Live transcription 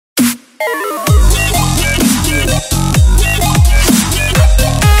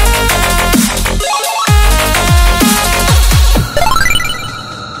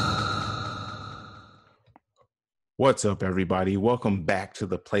What's up, everybody? Welcome back to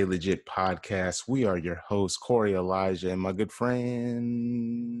the Play Legit podcast. We are your hosts, Koerri, Elijah, and my good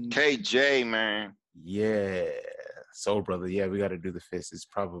friend KJ, man. Yeah. So, brother, we got to do the fist. It's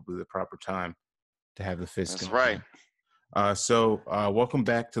probably the proper time to have the fist That's going. right. Welcome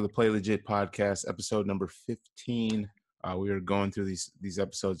back to the Play Legit podcast, episode number 15. We are going through these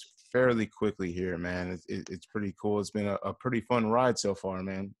episodes fairly quickly here, man. It's pretty cool. It's been a pretty fun ride so far,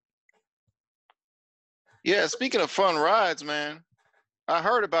 man. Yeah, speaking of fun rides, man, I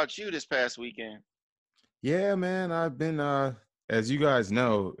heard about you this past weekend. Yeah, man, I've been as you guys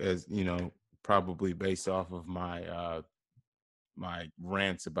know, as you know, probably based off of my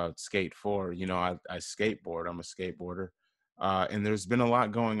rants about Skate 4, I skateboard. I'm a skateboarder. And there's been a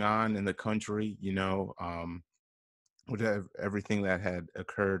lot going on in the country, with everything that had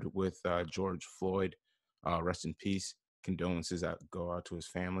occurred with George Floyd. Rest in peace. Condolences go out to his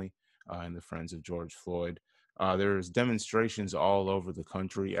family and the friends of George Floyd. There's demonstrations all over the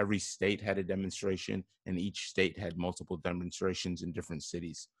country. Every state had a demonstration, and each state had multiple demonstrations in different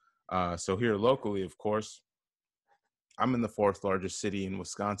cities. So here locally, of course, I'm in the fourth largest city in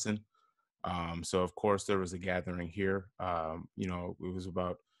Wisconsin. So of course there was a gathering here. It was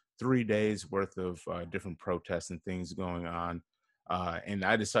about 3 days worth of different protests and things going on. And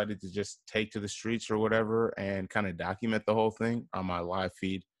I decided to just take to the streets or whatever and kind of document the whole thing on my live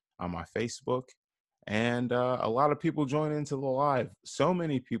feed on my Facebook. And a lot of people joined into the live. So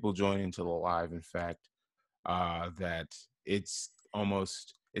many people joined into the live, in fact, that it's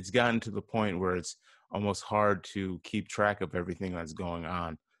gotten to the point where it's almost hard to keep track of everything that's going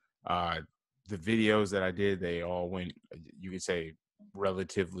on. The videos that I did, they all went, you could say,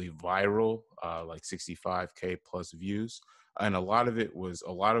 relatively viral, like 65K plus views. And a lot of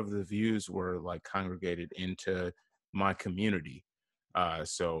the views were like congregated into my community.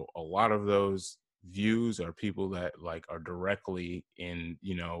 So a lot of those views are people that like are directly in,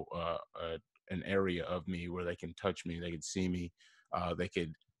 an area of me where they can touch me, they could see me, they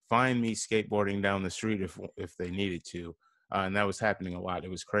could find me skateboarding down the street if they needed to. And that was happening a lot. It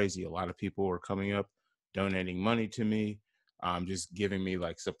was crazy. A lot of people were coming up, donating money to me, just giving me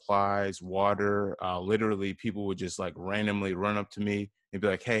like supplies, water. Literally, people would just like randomly run up to me and be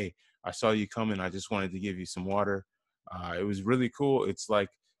like, "Hey, I saw you coming. I just wanted to give you some water." It was really cool. It's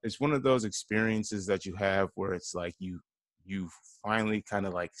one of those experiences that you have where it's like you finally kind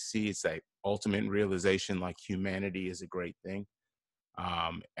of like see it's like ultimate realization, like humanity is a great thing.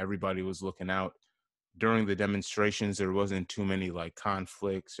 Everybody was looking out. During the demonstrations, there wasn't too many like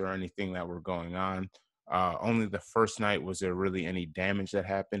conflicts or anything that were going on. Only the first night was there really any damage that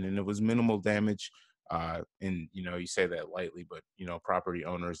happened, and it was minimal damage. And you say that lightly, but property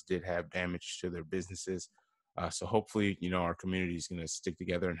owners did have damage to their businesses. So hopefully, our community is going to stick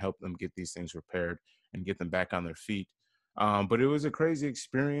together and help them get these things repaired and get them back on their feet. But it was a crazy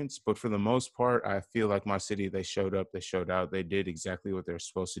experience. But for the most part, I feel like my city, they showed up, they showed out, they did exactly what they're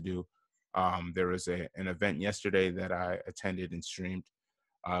supposed to do. There was an event yesterday that I attended and streamed.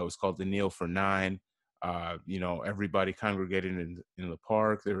 It was called the Kneel for Nine. Everybody congregated in the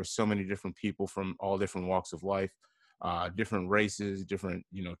park. There were so many different people from all different walks of life, different races, different,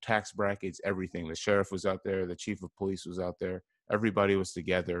 tax brackets, everything. The sheriff was out there. The chief of police was out there. Everybody was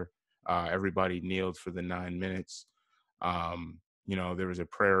together. Everybody kneeled for the 9 minutes. There was a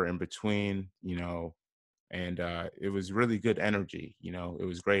prayer in between, and it was really good energy. It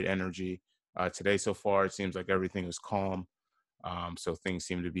was great energy. Today so far, it seems like everything was calm. So things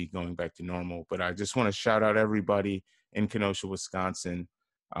seem to be going back to normal. But I just want to shout out everybody in Kenosha, Wisconsin,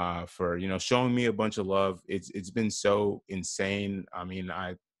 for showing me a bunch of love. It's been so insane. I mean,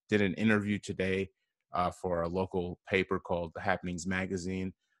 I did an interview today for a local paper called The Happenings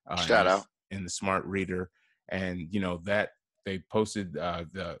Magazine, Shout out. in the Smart Reader, and that they posted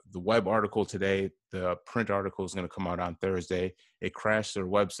the web article today. The print article is going to come out on Thursday. It crashed their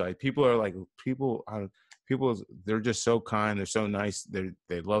website. People, they're just so kind. They're so nice.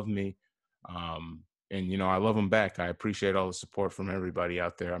 They love me. And I love them back. I appreciate all the support from everybody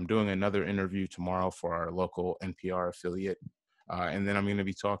out there. I'm doing another interview tomorrow for our local NPR affiliate. And then I'm going to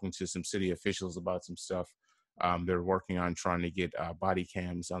be talking to some city officials about some stuff. They're working on trying to get body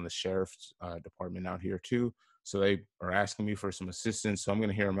cams on the sheriff's department out here too. So they are asking me for some assistance. So I'm going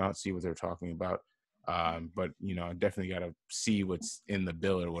to hear them out, see what they're talking about. But I definitely got to see what's in the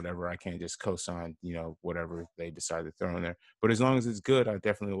bill or whatever. I can't just co-sign, whatever they decide to throw in there. But as long as it's good, I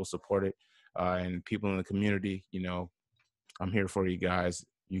definitely will support it. And people in the community, I'm here for you guys.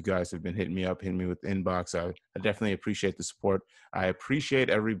 You guys have been hitting me with inbox. I definitely appreciate the support. I appreciate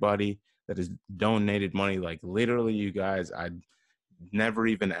everybody that has donated money. Like literally, you guys, never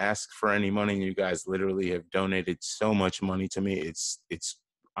even asked for any money. You guys literally have donated so much money to me. It's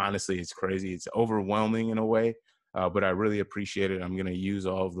honestly, it's crazy. It's overwhelming in a way, but I really appreciate it. I'm going to use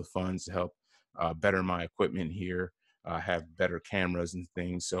all of the funds to help better my equipment here, have better cameras and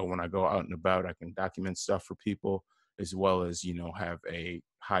things. So when I go out and about, I can document stuff for people, as well as, have a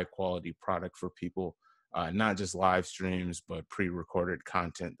high quality product for people. Not just live streams, but pre-recorded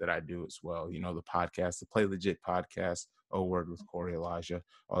content that I do as well. The podcast, the Play Legit podcast, O Word with Koerri, Elijah,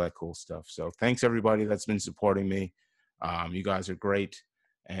 all that cool stuff. So thanks everybody that's been supporting me. You guys are great.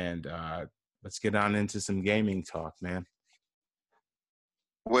 And let's get on into some gaming talk, man.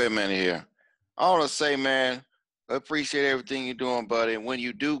 Wait a minute here. I want to say, man, I appreciate everything you're doing, buddy. And when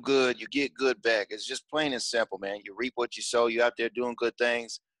you do good, you get good back. It's just plain and simple, man. You reap what you sow. You out there doing good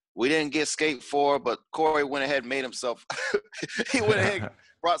things. We didn't get Skate 4, but Koerri went ahead and made himself. He went ahead and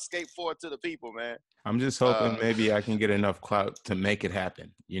brought Skate 4 to the people, man. I'm just hoping maybe I can get enough clout to make it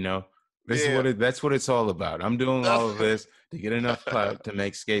happen. Yeah. That's what it's all about. I'm doing all of this to get enough clout to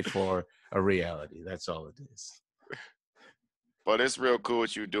make Skate 4 a reality. That's all it is. But it's real cool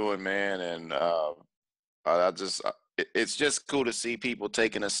what you're doing, man. And it's just cool to see people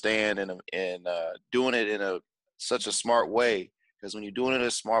taking a stand and doing it in such a smart way. Because when you're doing it in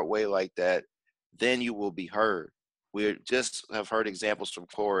a smart way like that, then you will be heard. We just have heard examples from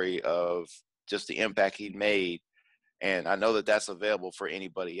Koerri of just the impact he made. And I know that that's available for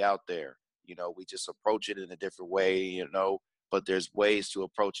anybody out there. We just approach it in a different way, but there's ways to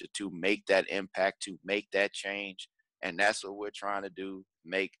approach it to make that impact, to make that change. And that's what we're trying to do,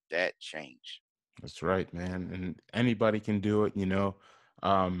 make that change. That's right, man. And anybody can do it,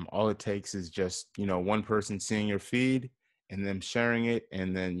 all it takes is just, one person seeing your feed and them sharing it.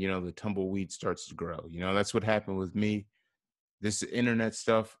 And then, the tumbleweed starts to grow. That's what happened with me. This internet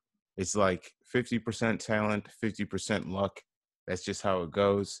stuff, it's like 50% talent, 50% luck. That's just how it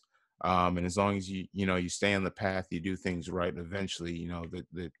goes. And as long as you stay on the path, you do things right, eventually,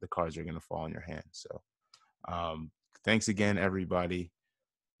 the cards are going to fall in your hand. So thanks again, everybody.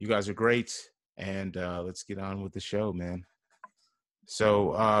 You guys are great. And let's get on with the show, man.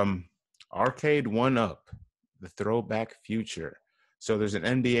 So Arcade 1-Up, the Throwback Future. So there's an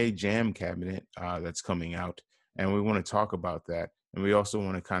NBA Jam cabinet that's coming out, and we want to talk about that. And we also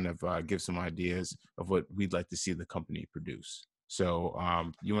want to kind of give some ideas of what we'd like to see the company produce. So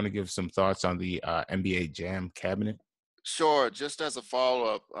you want to give some thoughts on the NBA Jam cabinet? Sure. Just as a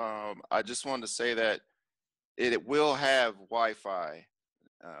follow-up, I just wanted to say that it will have Wi-Fi,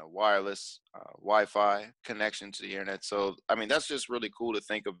 wireless Wi-Fi connection to the internet. So, I mean, that's just really cool to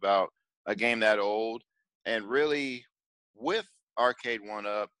think about a game that old. And really, with Arcade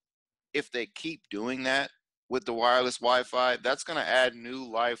 1-Up, if they keep doing that with the wireless Wi-Fi, that's going to add new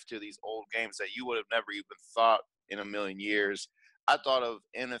life to these old games that you would have never even thought in a million years. I thought of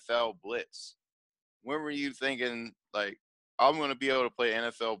NFL Blitz. When were you thinking, like, I'm going to be able to play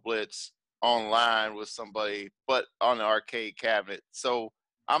NFL Blitz online with somebody, but on the arcade cabinet? So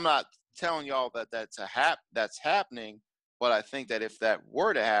I'm not telling y'all that that's happening, but I think that if that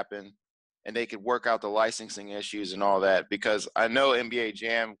were to happen, and they could work out the licensing issues and all that, because I know NBA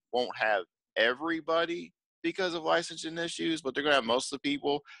Jam won't have everybody because of licensing issues, but they're going to have most of the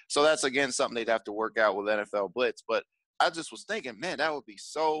people. So that's, again, something they'd have to work out with NFL Blitz. But I just was thinking, man, that would be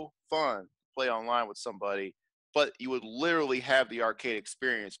so fun to play online with somebody, but you would literally have the arcade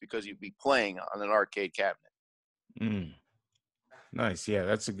experience because you'd be playing on an arcade cabinet. Mm. Nice. Yeah,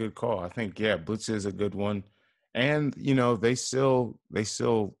 that's a good call. I think, yeah, Blitz is a good one. And, they still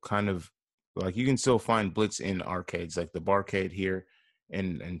kind of, like, you can still find Blitz in arcades, like the Barcade here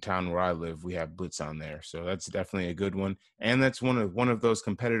in town where I live. We have Blitz on there. So that's definitely a good one. And that's one of those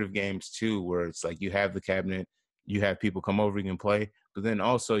competitive games too, where it's like you have the cabinet, you have people come over, you can play, but then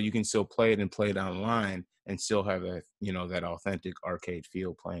also you can still play it online and still have that authentic arcade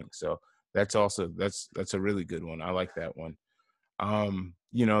feel playing. So that's a really good one. I like that one.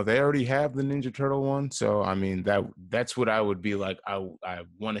 They already have the Ninja Turtle one, so I mean that's what I would be like. I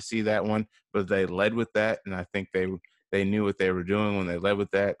want to see that one, but they led with that, and I think they knew what they were doing when they led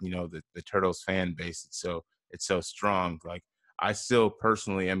with that. The Turtles fan base, it's so strong. Like, I still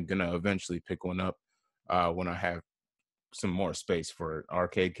personally am gonna eventually pick one up when I have some more space for an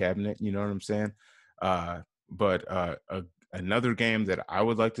arcade cabinet. You know what I'm saying? But another game that I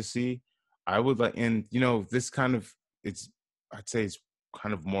would like to see, I would like, and this kind of I'd say it's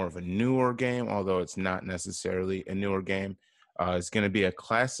kind of more of a newer game, although it's not necessarily a newer game. It's going to be a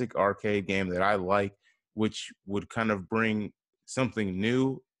classic arcade game that I like, which would kind of bring something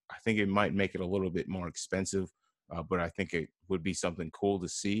new. I think it might make it a little bit more expensive, but I think it would be something cool to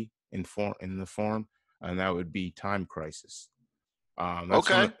see in the form, and that would be Time Crisis. That's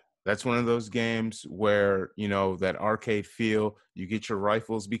one of Okay. that's one of those games where, you know, that arcade feel. You get your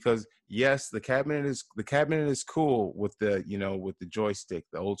rifles because yes, the cabinet is cool with the, you know, with the joystick,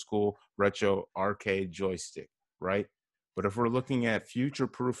 the old school retro arcade joystick, right? But if we're looking at future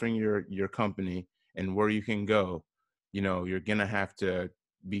proofing your company and where you can go, you know, you're gonna have to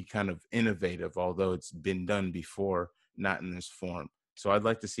be kind of innovative, although it's been done before, not in this form. So I'd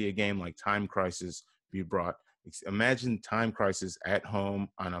like to see a game like Time Crisis be brought. Imagine Time Crisis at home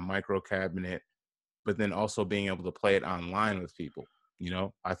on a micro cabinet, but then also being able to play it online with people. You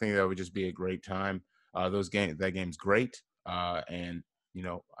know, I think that would just be a great time. That game's great, and you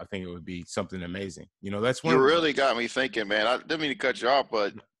know, I think it would be something amazing. You know, that's one You of really got me thinking, man. I didn't mean to cut you off,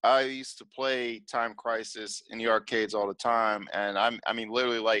 but I used to play Time Crisis in the arcades all the time, and I mean,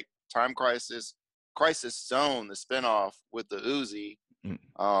 literally like Time Crisis, Crisis Zone, the spinoff with the Uzi,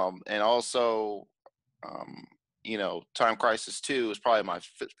 mm, and also, um, you know, Time Crisis 2 is probably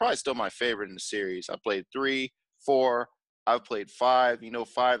probably still my favorite in the series. I played 3, 4. I've played 5. You know,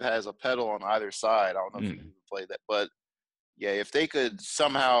 5 has a pedal on either side. I don't know if you mm, even played that, but yeah, if they could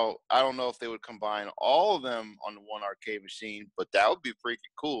somehow, I don't know if they would combine all of them on one arcade machine, but that would be freaking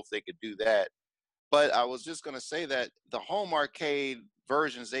cool if they could do that. But I was just gonna say that the home arcade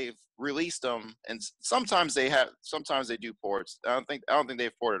versions, they've released them, and sometimes they do ports. I don't think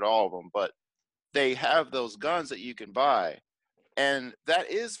they've ported all of them, but they have those guns that you can buy, and that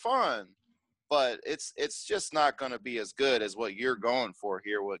is fun. But it's just not going to be as good as what you're going for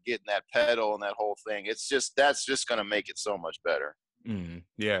here with getting that pedal and that whole thing. That's just going to make it so much better.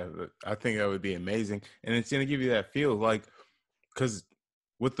 yeah, I think that would be amazing, and it's gonna give you that feel like because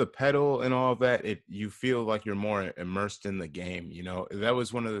with the pedal and all of that, you feel like you're more immersed in the game. You know, that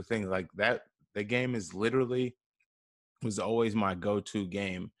was one of the things like that. The game is literally was always my go-to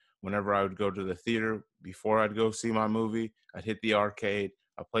game. Whenever I would go to the theater, before I'd go see my movie, I'd hit the arcade.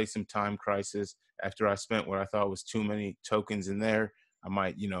 I play some Time Crisis. After I spent what I thought was too many tokens in there, I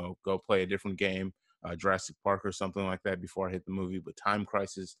might, you know, go play a different game, Jurassic Park or something like that before I hit the movie. But Time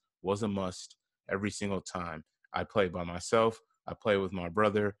Crisis was a must every single time. I play by myself. I play with my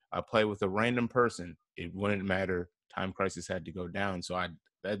brother. I play with a random person. It wouldn't matter. Time Crisis had to go down. So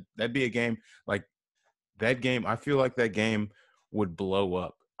that'd be a game like that game. I feel like that game would blow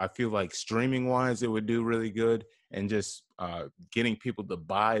up. I feel like streaming wise, it would do really good, and just getting people to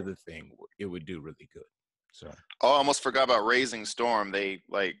buy the thing, it would do really good. So Oh, I almost forgot about Raising Storm. They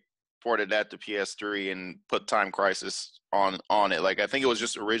like ported that to PS3 and put Time Crisis on it. Like I think it was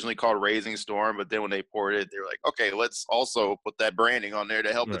just originally called Raising Storm, but then when they ported it, they were like, okay, let's also put that branding on there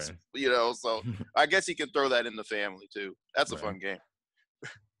to help it. right, You know, so I guess you can throw that in the family too. That's a right. fun game.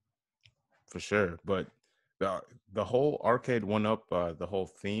 For sure. But the whole arcade one up, the whole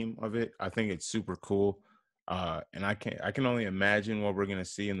theme of it, I think it's super cool. And I can only imagine what we're gonna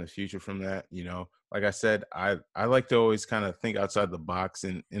see in the future from that. You know, like I said, I like to always kind of think outside the box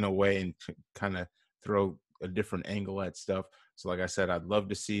in a way and kind of throw a different angle at stuff. So like I said, I'd love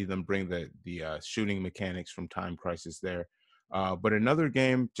to see them bring the shooting mechanics from Time Crisis there. But another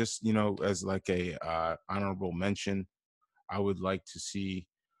game, just you know, as like a honorable mention, I would like to see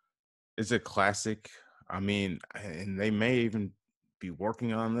it's a classic. I mean, and they may even be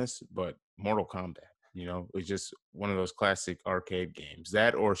working on this, but Mortal Kombat, you know, it's just one of those classic arcade games.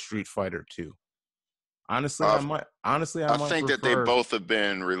 That or Street Fighter 2. Uh, Honestly, I I might think that they prefer. both have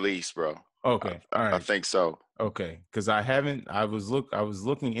been released, bro. I, Okay, all I right. think so. Okay, because I was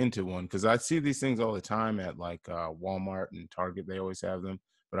looking into one because I see these things all the time at like Walmart and Target. They always have them,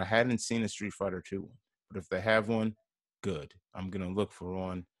 but I hadn't seen a Street Fighter 2 one. But if they have one, good. I'm gonna look for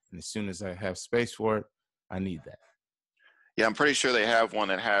one, and as soon as I have space for it, I need that. Yeah, I'm pretty sure they have one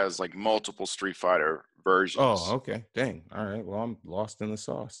that has like multiple Street Fighter Oh, versions, okay. Dang. All right. Well, I'm lost in the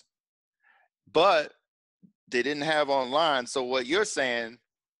sauce. but they didn't have online. So what you're saying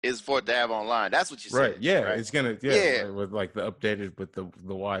is for it to have online. That's what you Right. said, Yeah. right? It's gonna. Yeah. Yeah. Right. With like the updated with the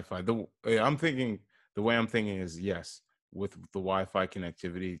Wi-Fi. I'm thinking the way I'm thinking is yes with the Wi-Fi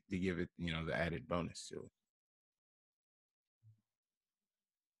connectivity to give it the added bonus to it.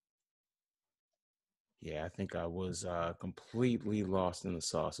 Yeah. I think I was completely lost in the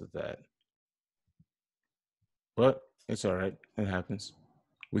sauce with that, but it's all right. It happens.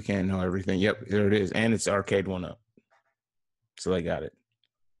 We can't know everything. Yep. There it is, and it's arcade one up. So they got it.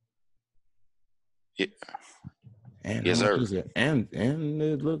 Yeah. And how Yes, much sir. is it? And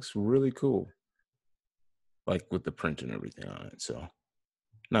it looks really cool, like with the print and everything on it. So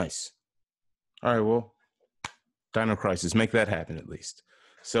nice. All right, well, Dino Crisis, make that happen at least.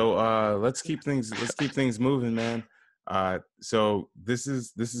 So let's keep things moving, man. So this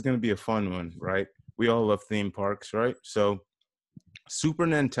is gonna be a fun one, right? We all love theme parks, right? So Super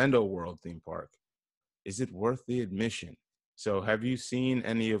Nintendo World theme park. Is it worth the admission? So have you seen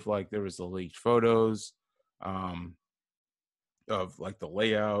any of like there was the leaked photos um of like the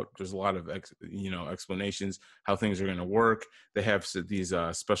layout? There's a lot of explanations how things are going to work. They have these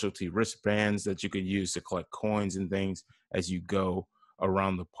specialty wristbands that you could use to collect coins and things as you go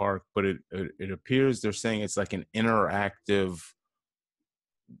around the park, but it appears they're saying it's like an interactive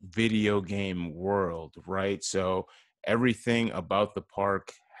video game world, right? So everything about the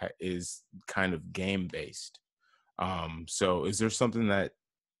park is kind of game based. So is there something that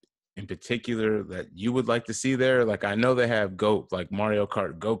in particular that you would like to see there? Like I know they have like Mario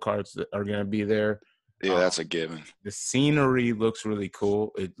Kart go-karts that are going to be there. Yeah, that's a given. The scenery looks really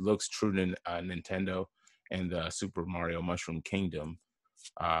cool. It looks true to Nintendo and Super Mario Mushroom Kingdom.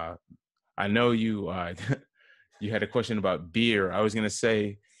 Uh, I know you you had a question about beer. I was going to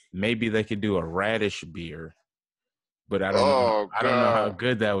say maybe they could do a radish beer, but I don't know. Oh I don't know how God.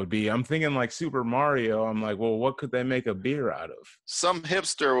 good that would be. I'm thinking like Super Mario. I'm like, well, what could they make a beer out of? Some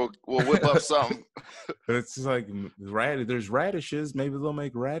hipster will whip up something. It's just like there's radishes. Maybe they'll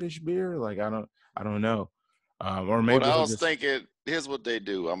make radish beer. Like I don't know. Or What maybe I they'll was just thinking, here's what they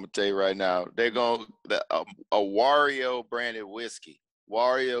do. I'm gonna tell you right now. They're going to a Wario branded whiskey.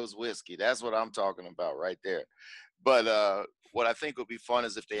 Wario's whiskey. That's what I'm talking about right there. But what I think would be fun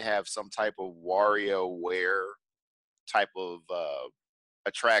is if they have some type of WarioWare type of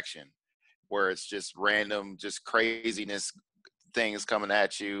attraction where it's just random, just craziness things coming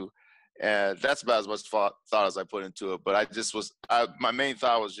at you. And that's about as much thought as I put into it. But my main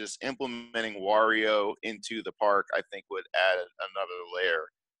thought was just implementing Wario into the park, I think would add another layer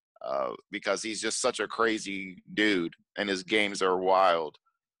because he's just such a crazy dude and his games are wild.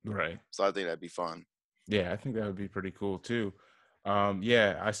 right. So I think that'd be fun. Yeah, I think that would be pretty cool too.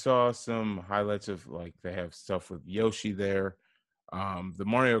 Yeah, I saw some highlights of like they have stuff with Yoshi there. The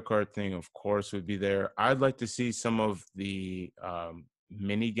Mario Kart thing, of course, would be there. I'd like to see some of the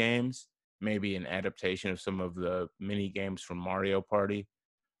mini games, maybe an adaptation of some of the mini games from Mario Party.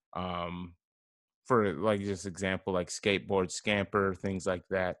 Um, for like just example, like skateboard scamper, things like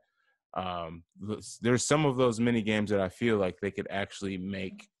that. There's some of those mini games that I feel like they could actually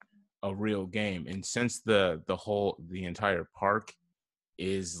make a real game. And since the entire park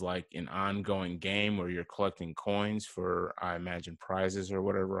is like an ongoing game where you're collecting coins for, I imagine, prizes or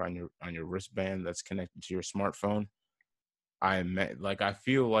whatever on your wristband that's connected to your smartphone. I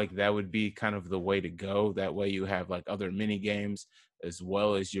feel like that would be kind of the way to go. That way you have like other mini games as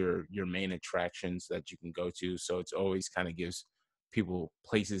well as your main attractions that you can go to. So it's always kind of gives people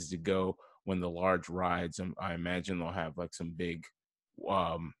places to go when the large rides. I imagine they'll have like some big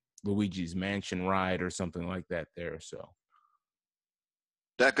um, Luigi's Mansion ride or something like that there. So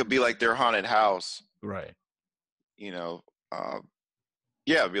That could be like their haunted house, right. you know.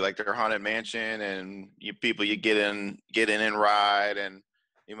 Yeah, it'd be like their haunted mansion, and you get in and ride, and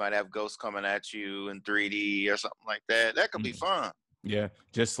you might have ghosts coming at you in 3D or something like that. That could be Mhm. fun. Yeah,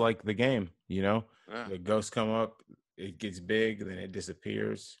 just like the game, Yeah. the ghosts come up, it gets big, then it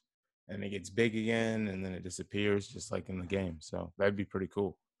disappears, and it gets big again, and then it disappears, just like in the game. So that'd be pretty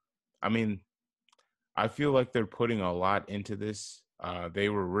cool. I mean, I feel like they're putting a lot into this. They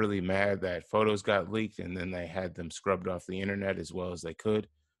were really mad that photos got leaked, and then they had them scrubbed off the internet as well as they could.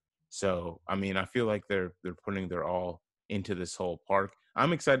 So, I mean, I feel like they're putting their all into this whole park.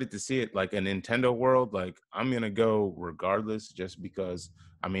 I'm excited to see it like a Nintendo World. Like I'm gonna go regardless, just because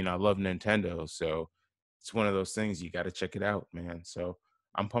I mean I love Nintendo. So it's one of those things you got to check it out, man. So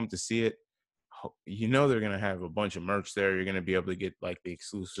I'm pumped to see it. They're gonna have a bunch of merch there. You're gonna be able to get like the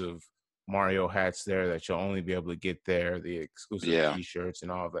exclusive Mario hats there that you'll only be able to get there. The exclusive Yeah. T-shirts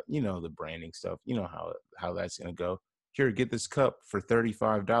and all of that. The branding stuff. You know how that's gonna go. Here, get this cup for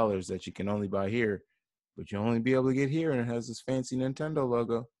 $35 that you can only buy here, but you only be able to get here, and it has this fancy Nintendo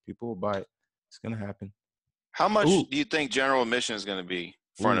logo. People will buy it. It's gonna happen. How much Ooh, do you think general admission is going to be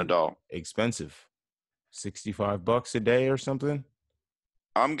for an ooh, adult? expensive. $65 a day or something.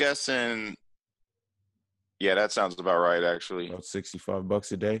 I'm guessing. Yeah, that sounds about right, actually. About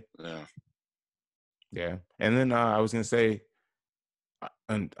 $65 a day. Yeah. Yeah. And then I was gonna say,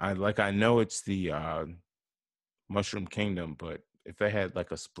 and I know it's the Mushroom Kingdom, but if they had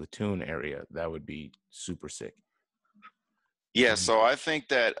like a Splatoon area, that would be super sick. Yeah, Um, so I think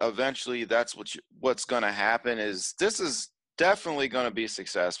that eventually that's what's going to happen is this is definitely going to be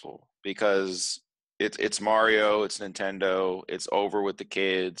successful because it's Mario, it's Nintendo, it's over with the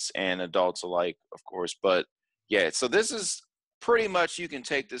kids and adults alike, of course. But yeah, so this is pretty much you can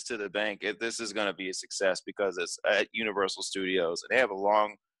take this to the bank if this is going to be a success because it's at Universal Studios and they have a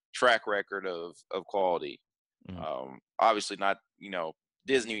long track record of quality. Mm, Obviously not,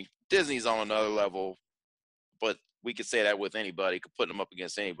 Disney's on another level, but we could say that with anybody, could put them up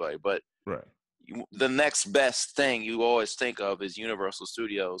against anybody. But right. the next best thing you always think of is Universal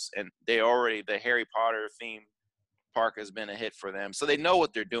Studios, and the Harry Potter theme park has been a hit for them, so they know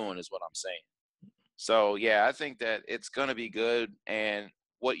what they're doing, is what I'm saying. So yeah, I think that it's gonna be good, and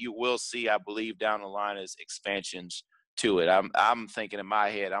what you will see, I believe, down the line is expansions to it. I'm thinking in my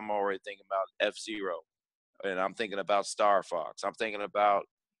head, I'm already thinking about F-Zero, and I'm thinking about Star Fox. I'm thinking about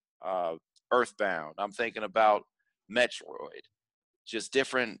uh, Earthbound. I'm thinking about Metroid. Just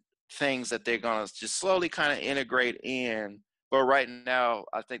different things that they're gonna just slowly kind of integrate in. But right now,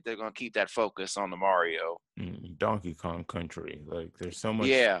 I think they're gonna keep that focus on the Mario. Donkey Kong Country. Like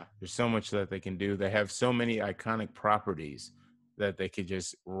Yeah, there's so much that they can do. They have so many iconic properties that they could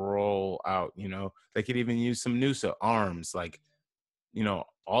just roll out, you know. They could even use some Nusa arms, like, you know,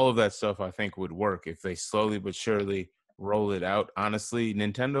 all of that stuff I think would work if they slowly but surely roll it out. Honestly,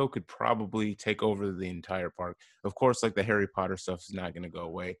 Nintendo could probably take over the entire park. Of course, like the Harry Potter stuff is not going to go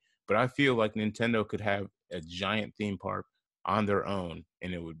away, but I feel like Nintendo could have a giant theme park on their own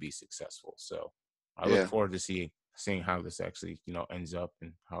and it would be successful. So I look yeah. forward to seeing how this actually, you know, ends up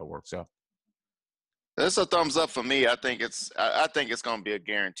and how it works out. That's a thumbs up for me. I think it's gonna be a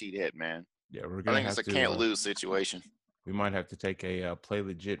guaranteed hit, man. Yeah, we're I gonna think it's have a to. can't lose situation. We might have to take a play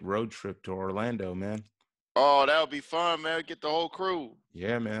legit road trip to Orlando, man. Oh, that would be fun, man. Get the whole crew.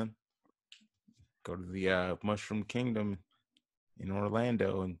 Yeah, man. Go to the Mushroom Kingdom in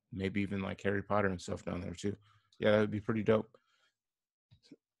Orlando and maybe even like Harry Potter and stuff down there too. Yeah, that would be pretty dope.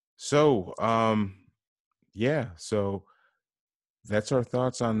 So, yeah, so that's our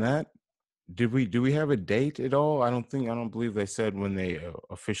thoughts on that. Do we have a date at all? I don't believe they said when they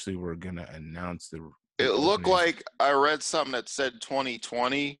officially were gonna announce the It looked opening. like I read something that said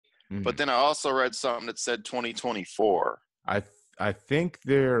 2020, but Mhm. then I also read something that said 2024. I think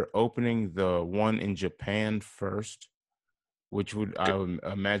they're opening the one in Japan first, which I would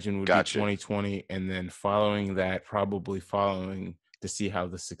imagine would be Gotcha. 2020, and then following that, probably following to see how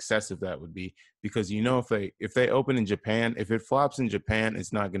the success of that would be. Because you know, if they open in Japan, if it flops in Japan,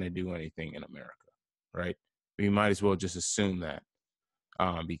 it's not going to do anything in America, right? We might as well just assume that,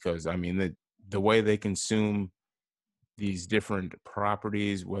 because I mean the way they consume these different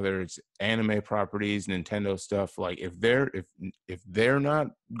properties, whether it's anime properties, Nintendo stuff, like if they're not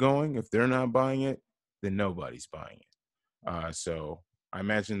going, if they're not buying it, then nobody's buying it. So I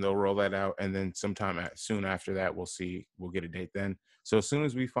imagine they'll roll that out, and then sometime soon after that, we'll get a date then. So as soon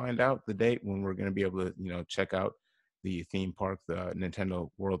as we find out the date when we're going to be able to, you know, check out the theme park, the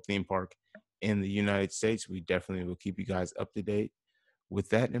Nintendo World theme park in the United States, we definitely will keep you guys up to date with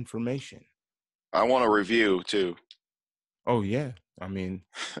that information. I want a review too. Oh yeah, I mean,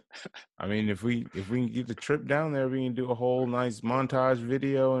 if we can get the trip down there, we can do a whole nice montage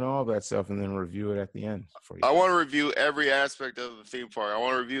video and all that stuff, and then review it at the end for you I want to review every aspect of the theme park. I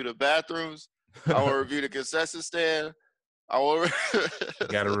want to review the bathrooms. I want to guys. review the concession stand. I want.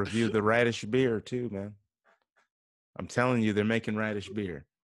 Got to review the radish beer too, man. I'm telling you, they're making radish beer.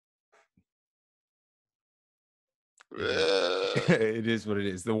 It is. It is what it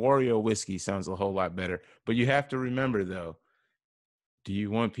is. The Wario whiskey sounds a whole lot better, but you have to remember though. Do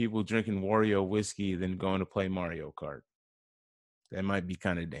you want people drinking Wario whiskey than going to play Mario Kart? That might be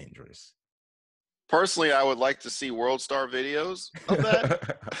kind of dangerous. Personally, I would like to see World Star videos of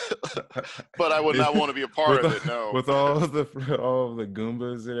that, but I would not want to be a part with of it. No. with all of the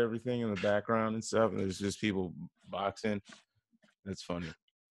Goombas and everything in the background and stuff, and there's just people boxing. That's funny.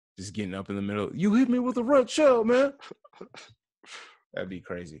 Just getting up in the middle. You hit me with a red shell, man. That'd be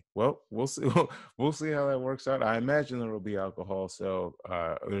crazy. Well, we'll see. We'll see how that works out. I imagine there will be alcohol, so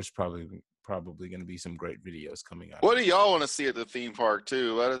there's probably going to be some great videos coming out of What do it. y'all want to see at the theme park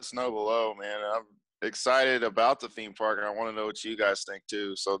too? Let us know below, man. I'm excited about the theme park, and I want to know what you guys think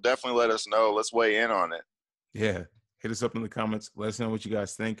too. So definitely let us know. Let's weigh in on it. Yeah, hit us up in the comments. Let us know what you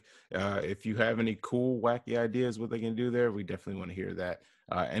guys think. If you have any cool, wacky ideas what they can do there, we definitely want to hear that.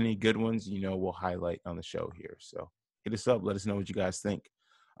 Any good ones, you know, we'll highlight on the show here. So hit us up. Let us know what you guys think.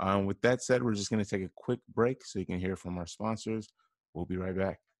 With that said, we're just going to take a quick break so you can hear from our sponsors. We'll be right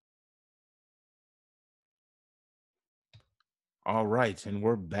back. All right, and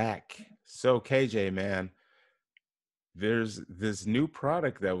we're back. So KJ, man, there's this new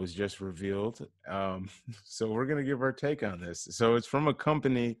product that was just revealed. So we're gonna give our take on this. So it's from a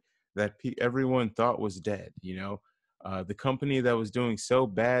company that everyone thought was dead. You know, the company that was doing so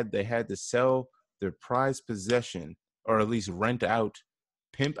bad they had to sell their prized possession, or at least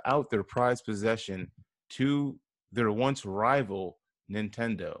pimp out their prized possession to their once rival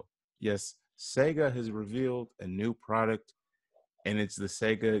Nintendo. Yes, Sega has revealed a new product, and it's the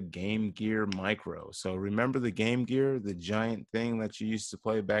Sega Game Gear Micro. So remember the Game Gear, the giant thing that you used to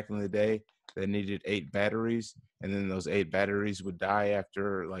play back in the day that needed 8 batteries, and then those 8 batteries would die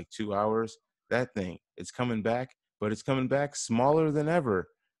after like 2 hours? That thing, it's coming back, but it's coming back smaller than ever,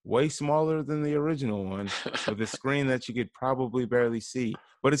 way smaller than the original one, with a screen that you could probably barely see,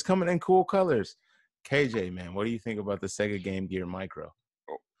 but it's coming in cool colors. KJ, man, what do you think about the Sega Game Gear Micro?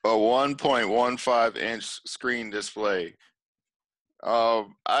 A 1.15-inch screen display.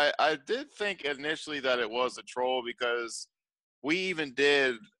 I did think initially that it was a troll because we even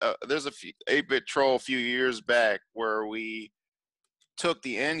did. There's a 8-bit troll a few years back where we took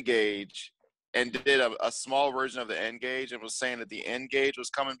the N gauge and did a small version of the N gauge and was saying that the N gauge was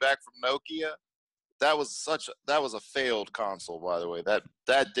coming back from Nokia. That was a failed console, by the way.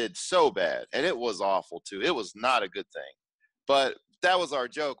 That did so bad, and it was awful too. It was not a good thing. But that was our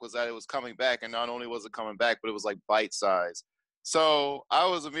joke, was that it was coming back, and not only was it coming back, but it was like bite size. So I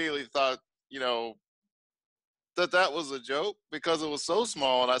was immediately thought, you know, that was a joke because it was so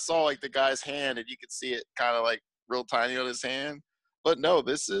small, and I saw like the guy's hand, and you could see it kind of like real tiny on his hand. But no,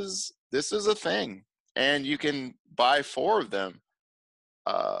 this is a thing, and you can buy 4 of them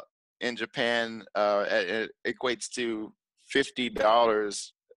uh, in Japan. It equates to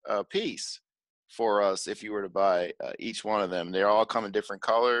 $50 a piece for us if you were to buy each one of them. They all come in different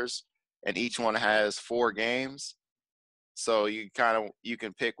colors, and each one has 4 games. So you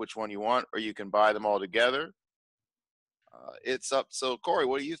can pick which one you want, or you can buy them all together. It's up. So Koerri,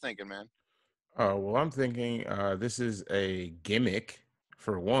 what are you thinking, man? Well, I'm thinking this is a gimmick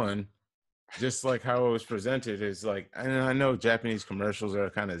for one, just like how it was presented is like, and I know Japanese commercials are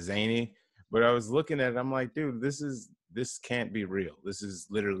kind of zany, but I was looking at it, I'm like, dude, this can't be real. This is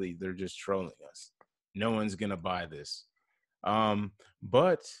literally, they're just trolling us. No one's gonna buy this.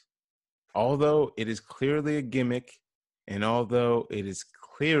 But although it is clearly a gimmick, and although it is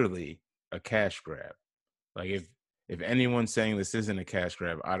clearly a cash grab, like if anyone's saying this isn't a cash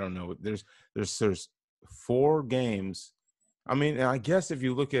grab, I don't know. There's 4 games. I mean, I guess if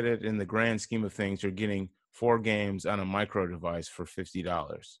you look at it in the grand scheme of things, you're getting 4 games on a micro device for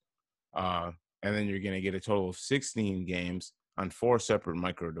 $50. Uh, and then you're going to get a total of 16 games on 4 separate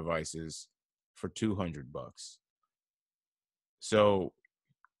micro devices for $200. So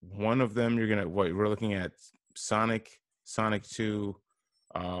one of them, you're going to, we're looking at Sonic 2.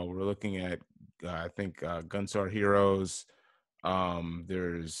 We're looking at, I think, Gunstar Heroes.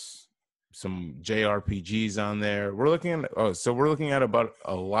 There's some JRPGs on there. We're looking at about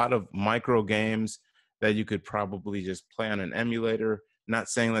a lot of micro games that you could probably just play on an emulator. Not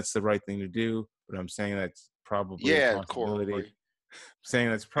saying that's the right thing to do, but I'm saying that's probably a Yeah, possibility. Koerri. Saying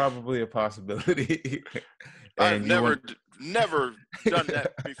that's probably a possibility. I've And you want never done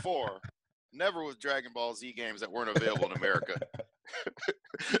that before. Never with Dragon Ball Z games that weren't available in America.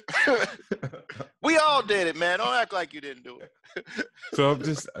 We all did it, man. Don't act like you didn't do it.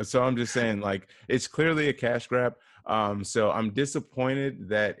 I'm just saying, like, it's clearly a cash grab. So I'm disappointed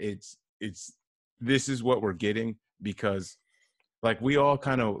that it's this is what we're getting, because like we all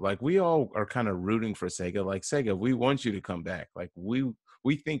are kind of rooting for Sega. Like, Sega, we want you to come back. Like, we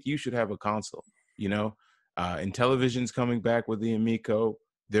think you should have a console, you know? And television's coming back with the Amico.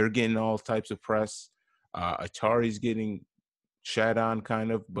 They're getting all types of press. Atari's getting shat on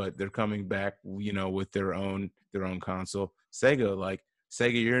kind of, but they're coming back, you know, with their own console. Sega,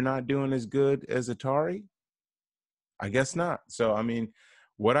 you're not doing as good as Atari? I guess not. So I mean,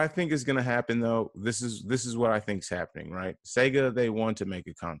 what I think is going to happen, though, this is what I think is happening, right? Sega, they want to make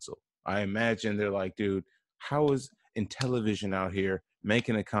a console. I imagine they're like, dude, how is Intellivision out here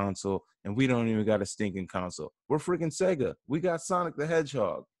making a console and we don't even got a stinking console? We're freaking Sega. We got Sonic the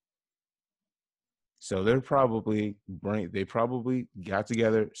Hedgehog. So they probably got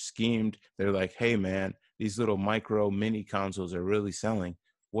together, schemed. They're like, hey man, these little micro mini consoles are really selling.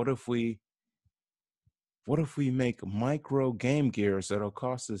 What if we make micro Game Gears that'll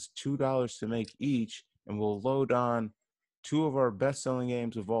cost us $2 to make each, and we'll load on 2 of our best-selling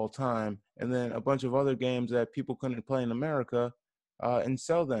games of all time, and then a bunch of other games that people couldn't play in America, and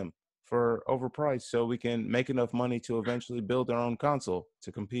sell them for overpriced, so we can make enough money to eventually build our own console to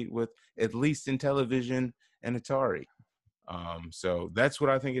compete with at least Intellivision and Atari. So that's what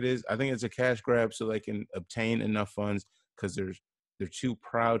I think it is. I think it's a cash grab so they can obtain enough funds, because they're too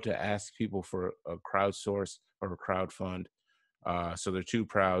proud to ask people for a crowdsource or a crowd fund. So they're too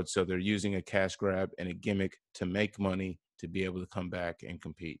proud. So they're using a cash grab and a gimmick to make money to be able to come back and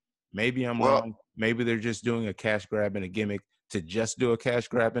compete. Maybe I'm Well, wrong. Maybe they're just doing a cash grab and a gimmick to just do a cash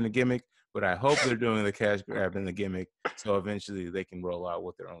grab and a gimmick. But I hope they're doing the cash grab and the gimmick so eventually they can roll out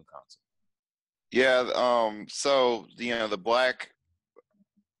with their own console. Yeah. So the black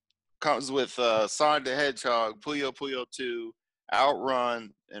comes with Sonic the Hedgehog, Puyo Puyo 2,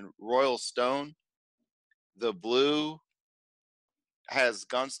 Outrun, and Royal Stone. The blue has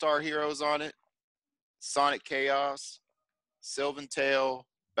Gunstar Heroes on it, Sonic Chaos, Sylvan Tale,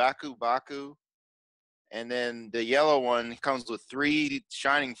 Baku Baku, and then the yellow one comes with 3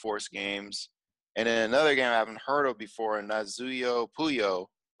 Shining Force games, and then another game I haven't heard of before, Nazuyo Puyo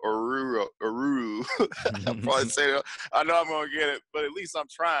or Ururu. I'm probably saying it. I know I'm gonna get it, but at least I'm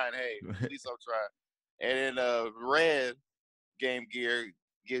trying. Hey, at least I'm trying. And then red Game Gear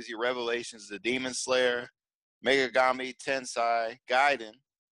gives you Revelations, the Demon Slayer, Megagami Tensei, Gaiden.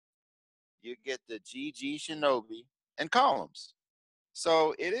 You get the GG Shinobi and Columns.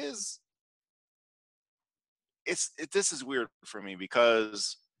 So this is weird for me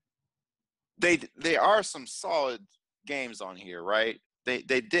because they are some solid games on here, right? They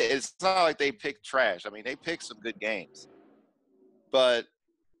did. It's not like they picked trash. I mean, they picked some good games, but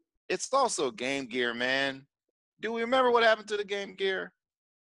it's also Game Gear, man. Do we remember what happened to the Game Gear?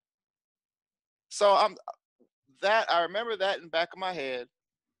 So I remember that in the back of my head.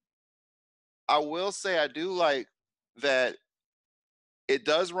 I will say I do like that it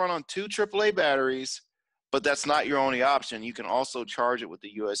does run on 2 AAA batteries, but that's not your only option. You can also charge it with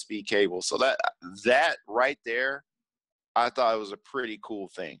the USB cable. So that right there, I thought it was a pretty cool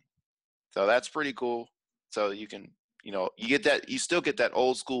thing. So that's pretty cool. So you can, you still get that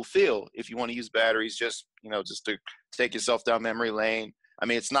old school feel if you want to use batteries, just to take yourself down memory lane. I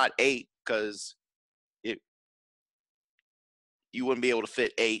mean, it's not 8 because you wouldn't be able to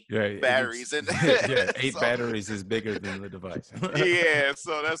fit 8 batteries in. Yeah, 8 batteries is bigger than the device. Yeah,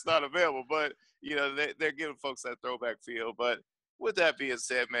 so that's not available. But they're giving folks that throwback feel. But with that being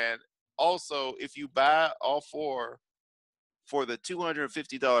said, man, also if you buy all 4 for the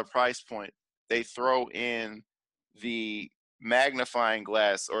 $250 price point, they throw in the magnifying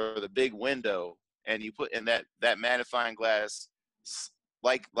glass or the big window, and you put in that magnifying glass,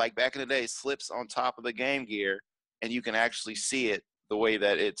 like back in the day, slips on top of the Game Gear, and you can actually see it the way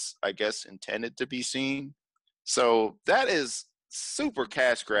that it's, I guess, intended to be seen. So that is super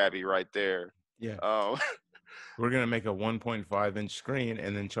cash grabby right there. Yeah. Um, We're going to make a 1.5-inch screen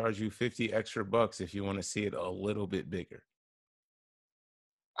and then charge you 50 extra bucks if you want to see it a little bit bigger.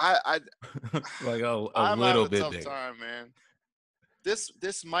 I Like a I'm having little a bit tough bigger. time, man.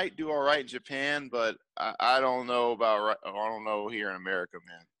 This might do all right in Japan, but I don't know about I don't know here in America,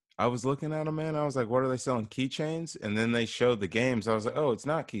 man. I was looking at them, man. I was like, what are they selling? Keychains? And then they showed the games. I was like, oh, it's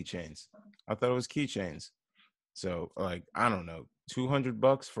not keychains. I thought it was keychains. So, like, I don't know,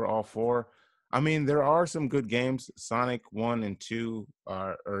 $200 for all 4. I mean, there are some good games. Sonic 1 and 2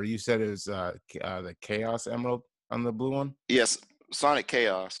 are, or you said it was the Chaos Emerald on the blue one? Yes, Sonic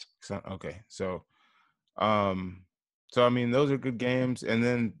Chaos. Okay. Um, so I mean, those are good games. And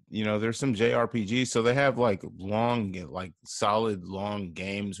then, there's some JRPGs. So they have like solid long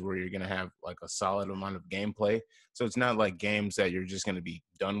games where you're going to have like a solid amount of gameplay. So it's not like games that you're just going to be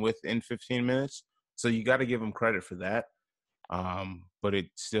done with in 15 minutes. So you got to give them credit for that. But it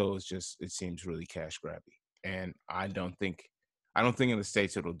still is it seems really cash grabby. And I don't think in the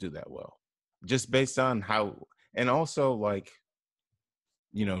States it'll do that well. Just based on how, and also like,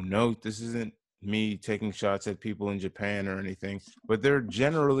 note this isn't me taking shots at people in Japan or anything, but they're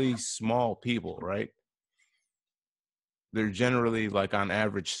generally small people, right? They're generally, like, on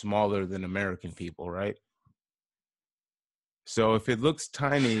average smaller than American people, right? So if it looks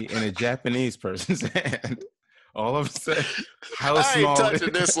tiny in a Japanese person's hand, all of a sudden, how small? I ain't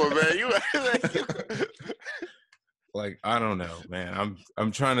touching this one, man. You like, I don't know, man.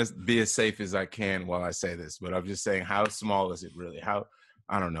 I'm trying to be as safe as I can while I say this, but I'm just saying, how small is it really?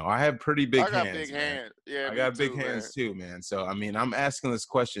 I don't know. I have pretty big hands. I got big hands. Yeah, I got big hands too, man. So I mean, I'm asking this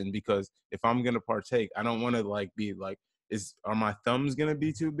question because if I'm gonna partake, I don't want to be like, are my thumbs gonna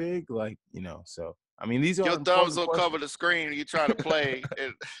be too big? Like, So I mean, these are your thumbs will cover the screen. You try to play.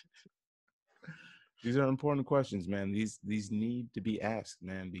 These are important questions, man. These need to be asked,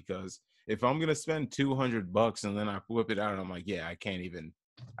 man, because if I'm gonna spend $200 and then I whip it out and I'm like, yeah, I can't even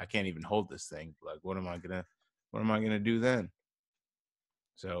hold this thing. Like, what am I gonna do then?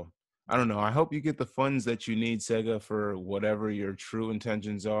 So I don't know. I hope you get the funds that you need, Sega, for whatever your true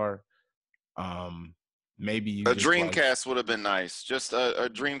intentions are. Maybe a Dreamcast would have been nice. Just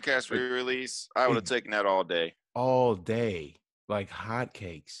a Dreamcast re-release. I would have taken that all day. All day, like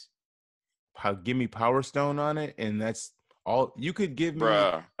hotcakes. Give me Power Stone on it, and that's all. You could give me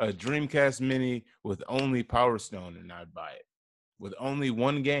a Dreamcast Mini with only Power Stone, and I'd buy it. With only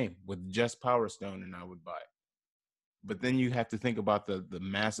one game, with just Power Stone, and I would buy it. but then you have to think about the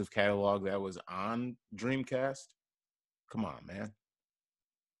massive catalog that was on Dreamcast. Come on, man.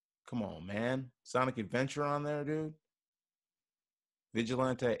 Come on, man. Sonic Adventure on there, dude.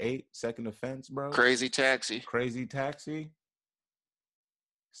 Vigilante 8, Second Offense, bro. Crazy Taxi. Crazy Taxi.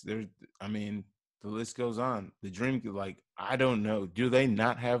 There's, I mean, the list goes on. The Dream, like, I don't know. Do they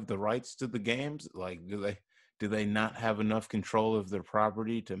not have the rights to the games? Like, do they not have enough control of their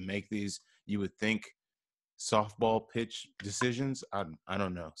property to make these? You would think softball pitch decisions. I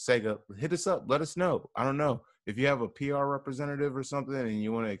don't know. Sega, hit us up. Let us know. I don't know if you have a PR representative or something and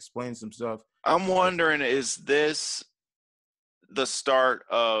you want to explain some stuff. I'm wondering, is this the start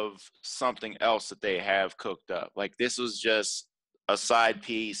of something else that they have cooked up? Like this was just a side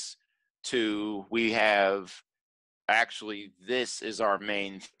piece to we have actually this is our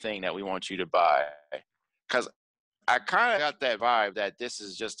main thing that we want you to buy. Because I kind of got that vibe that this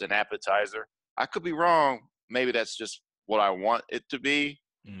is just an appetizer. I could be wrong. Maybe that's just what I want it to be.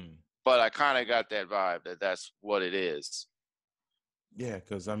 But I kind of got that vibe that that's what it is. Yeah,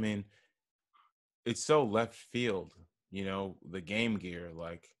 because I mean, it's so left field, you know, the Game Gear.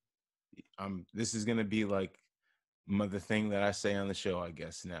 Like, this is gonna be like the thing that I say on the show, I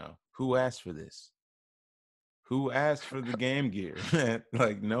guess now. Who asked for this? Who asked for the Game Gear?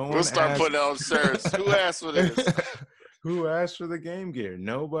 Like, no one We'll start asked. putting it on shirts. Who asked for this? Who asked for the Game Gear?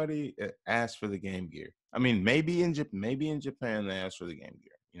 Nobody asked for the Game Gear. I mean, maybe in Japan they asked for the Game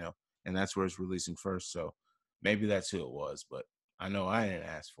Gear, you know, and that's where it's releasing first. So maybe that's who it was, but I know I didn't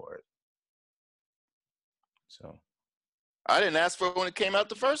ask for it. So I didn't ask for it when it came out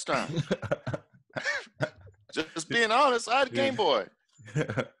the first time. Just being honest, I had a Game Boy. I'm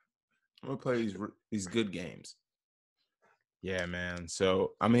gonna play these good games. Yeah, man.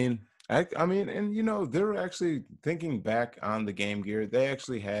 So I mean, and you know, they're actually thinking back on the Game Gear. They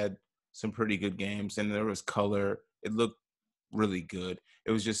actually had some pretty good games, and there was color. It looked really good.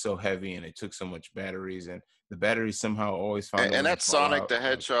 It was just so heavy, and it took so much batteries, and the batteries somehow always found a And way to that fall Sonic out. the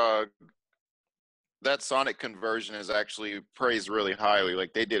Hedgehog, that Sonic conversion is actually praised really highly.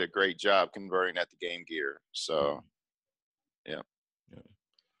 Like they did a great job converting that to Game Gear. So, yeah.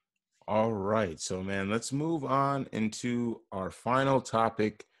 All right. So, man, let's move on into our final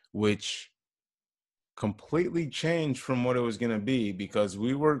topic, which completely changed from what it was going to be because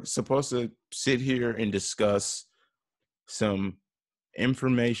we were supposed to sit here and discuss some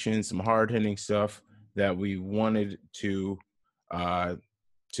information, some hard-hitting stuff that we wanted uh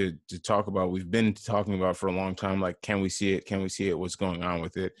to talk about. We've been talking about for a long time, like, can we see it? Can we see it? What's going on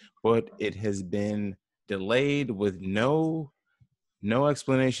with it? But it has been delayed with no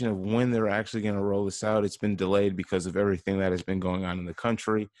explanation of when they're actually going to roll this out. It's been delayed because of everything that has been going on in the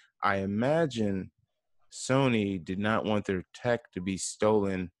country. I imagine Sony did not want their tech to be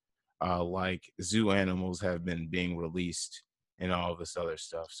stolen, like zoo animals have been being released and all of this other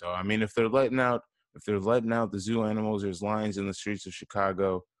stuff. So, I mean, if they're letting out the zoo animals, there's lions in the streets of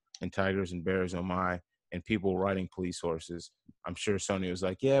Chicago and tigers and bears, oh my, and people riding police horses. I'm sure Sony was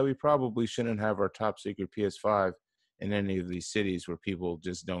like, yeah, we probably shouldn't have our top secret PS5 in any of these cities where people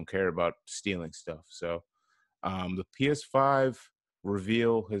just don't care about stealing stuff. So the PS5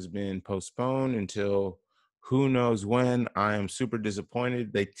 reveal has been postponed until who knows when. I am super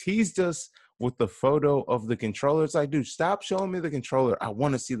disappointed. They teased us with the photo of the controller. It's like, dude, stop showing me the controller. I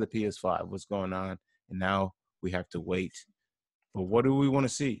want to see the PS5. What's going on? And now we have to wait. But what do we want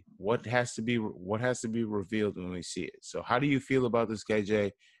to see? What has to be revealed when we see it? So how do you feel about this,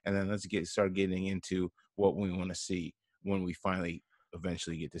 KJ? And then let's start getting into what we want to see when we finally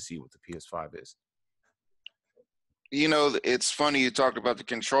eventually get to see what the PS5 is. You know, it's funny you talked about the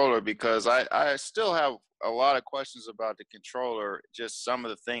controller because I still have a lot of questions about the controller, just some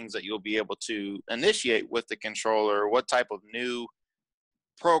of the things that you'll be able to initiate with the controller. What type of new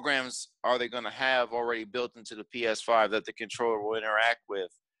programs are they going to have already built into the PS5 that the controller will interact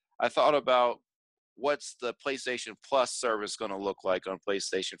with? I thought about what's the PlayStation Plus service going to look like on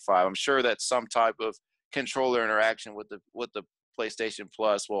PlayStation 5. I'm sure that some type of controller interaction with the PlayStation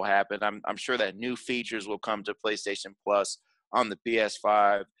Plus will happen. I'm sure that new features will come to PlayStation Plus on the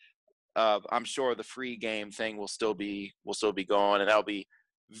PS5. I'm sure the free game thing will still be going, and that'll be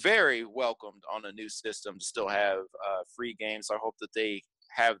very welcomed on a new system to still have free games. I hope that they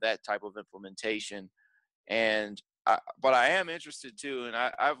have that type of implementation. But I am interested too, and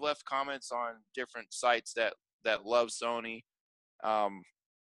I've left comments on different sites that love Sony.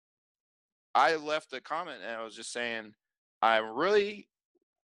 I left a comment and I was just saying I'm really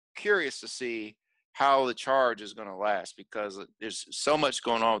curious to see how the charge is going to last because there's so much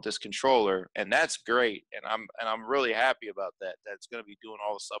going on with this controller, and that's great, and I'm really happy about that. That's going to be doing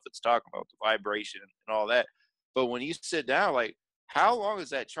all the stuff it's talking about, the vibration and all that. But when you sit down, like, how long is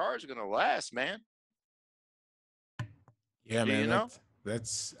that charge gonna last, man? Yeah, Do you man, know?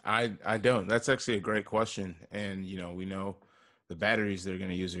 I don't. That's actually a great question. And we know the batteries they're going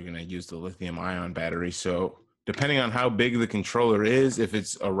to use the lithium ion battery. So, depending on how big the controller is, if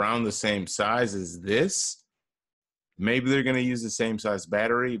it's around the same size as this, maybe they're going to use the same size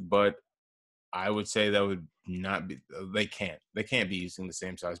battery, but I would say that would not be. They can't be using the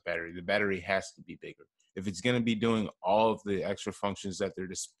same size battery. The battery has to be bigger if it's going to be doing all of the extra functions that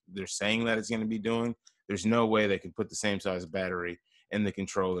they're saying that it's going to be doing. There's no way they can put the same size battery in the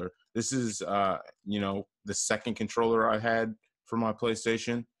controller. This is the second controller I had for my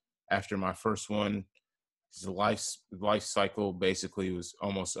PlayStation. After my first one, the life cycle basically was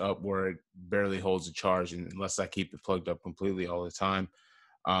almost up, where it barely holds a charge unless I keep it plugged up completely all the time.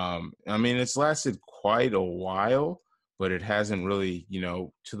 I mean, it's lasted quite a while, but it hasn't really,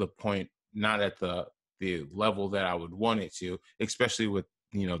 to the point, not at the level that I would want it to, especially with,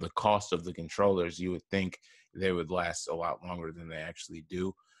 the cost of the controllers. You would think they would last a lot longer than they actually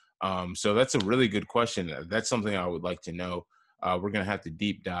do. So that's a really good question. That's something I would like to know. We're going to have to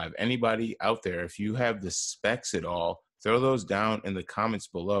deep dive. Anybody out there, if you have the specs at all, throw those down in the comments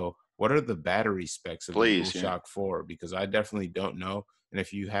below. What are the battery specs of the Please, yeah. DualShock 4? Because I definitely don't know. And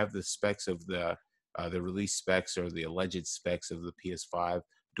if you have the specs of the release specs or the alleged specs of the PS5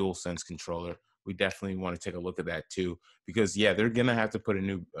 DualSense controller, we definitely want to take a look at that too. Because yeah, they're gonna have to put a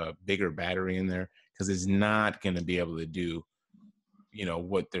new, bigger battery in there, because it's not gonna be able to do,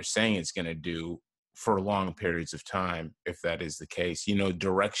 what they're saying it's gonna do for long periods of time. If that is the case,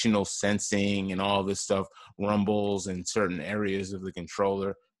 directional sensing and all this stuff, rumbles in certain areas of the controller,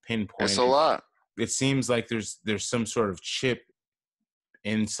 It's a pinpointed. lot. It seems like there's some sort of chip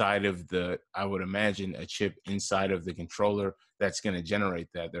inside of I would imagine a chip inside of the controller that's going to generate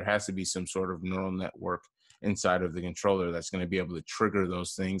that. There has to be some sort of neural network inside of the controller that's going to be able to trigger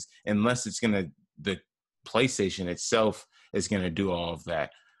those things, unless the PlayStation itself is going to do all of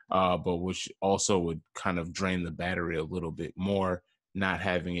that. But which also would kind of drain the battery a little bit more, not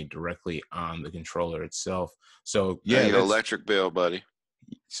having it directly on the controller itself. So And yeah, your that's electric bill, buddy.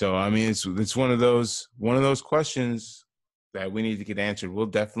 so I mean, it's one of those questions that we need to get answered. We'll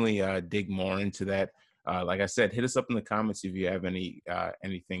definitely dig more into that. Like I said, hit us up in the comments if you have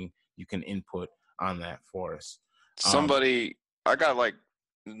anything you can input on that for us. Um, Somebody, I got like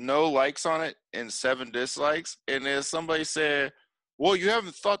no likes on it and 7 dislikes, and then somebody said, "Well, you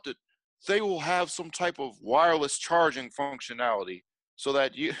haven't thought that they will have some type of wireless charging functionality so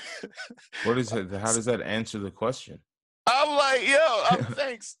that you." what is it? How does that answer the question? I'm like, yo,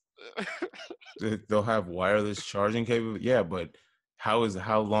 thanks. They'll have wireless charging capability. Yeah, but how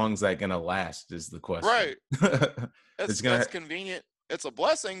long is that gonna last? Is the question. Right. It's That's gonna convenient. It's a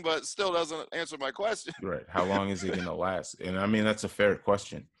blessing, but still doesn't answer my question. right. How long is it gonna last? And I mean, that's a fair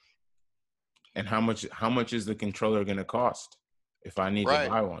question. And how much is the controller going to cost if I need to Right.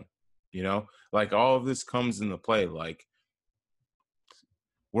 buy one? Like, all of this comes into play. Like,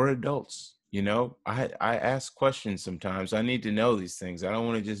 we're adults. I ask questions sometimes. I need to know these things. I don't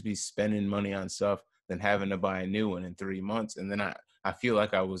want to just be spending money on stuff, then having to buy a new one in 3 months, and then I feel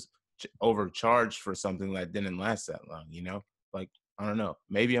like I was overcharged for something that didn't last that long. Like, I don't know,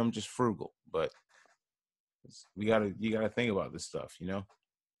 maybe I'm just frugal, but you gotta think about this stuff.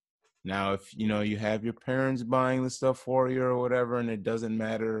 Now, if you have your parents buying the stuff for you or whatever, and it doesn't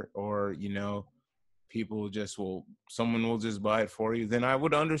matter, or someone will just buy it for you, then I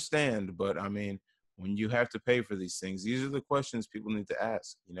would understand. But I mean, when you have to pay for these things, these are the questions people need to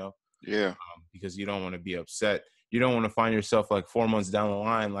ask. Yeah. Because you don't want to be upset. You don't want to find yourself like 4 months down the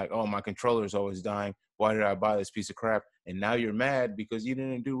line, like, oh, my controller is always dying. Why did I buy this piece of crap? And now you're mad because you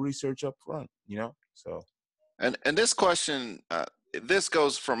didn't do research up front. So And this question, this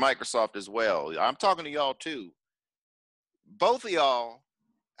goes for Microsoft as well. I'm talking to y'all too. Both of y'all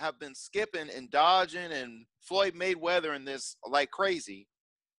have been skipping and dodging and Floyd Mayweather in this like crazy.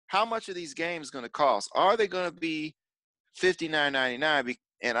 How much are these games going to cost? Are they going to be $59.99?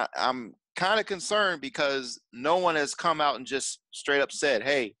 And I'm kind of concerned because no one has come out and just straight up said,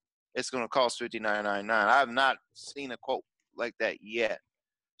 "Hey, it's going to cost $59.99." I have not seen a quote like that yet.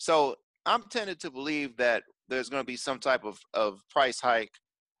 So I'm tended to believe that there's going to be some type of price hike.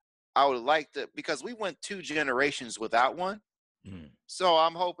 I would like to, because we went 2 generations without one. mm. So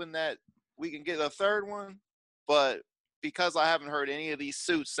I'm hoping that we can get a third one. But because I haven't heard any of these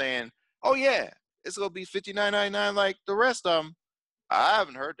suits saying, "Oh yeah, it's gonna be $59.99 like the rest of them," I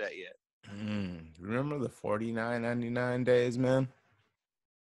haven't heard that yet. Remember the 49.99 days, man?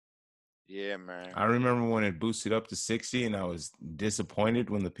 Yeah, man. I remember when it boosted up to 60, and I was disappointed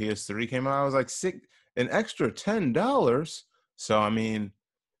when the PS3 came out. I was like, an extra $10. So I mean,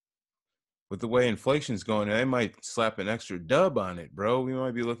 with the way inflation's going, they might slap an extra dub on it, bro. We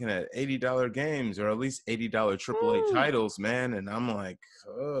might be looking at $80 games or at least $80 AAA Woo. titles, man. And I'm like,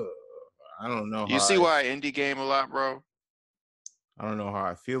 I don't know You how see why I indie game a lot, bro? I don't know how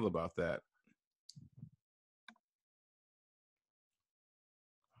I feel about that.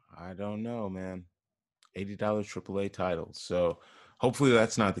 I don't know, man. $80 AAA titles. So hopefully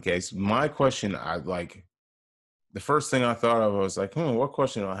that's not the case. My question, the first thing I thought of was like, what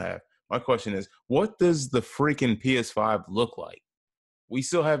question do I have? My question is, what does the freaking PS5 look like? We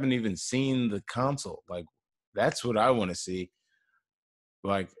still haven't even seen the console. Like, that's what I want to see.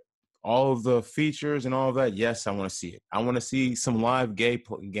 Like, all of the features and all of that. Yes, I want to see it. I want to see some live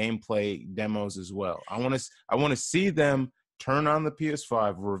gameplay demos as well. I want to see them turn on the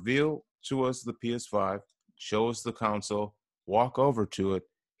PS5, reveal to us the PS5, show us the console, walk over to it,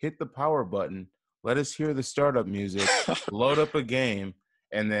 hit the power button, let us hear the startup music, load up a game,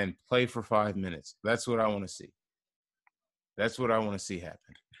 and then play for 5 minutes. That's what I want to see. That's what I want to see happen.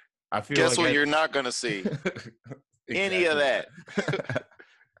 I feel Guess like what you're not going to see? Any of that.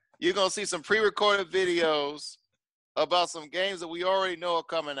 You're going to see some pre-recorded videos about some games that we already know are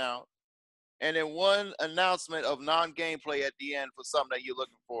coming out. And then one announcement of non-gameplay at the end for something that you're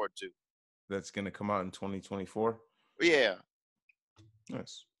looking forward to. That's going to come out in 2024? Yeah.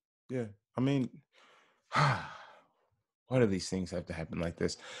 Nice. Yeah. I mean, why do these things have to happen like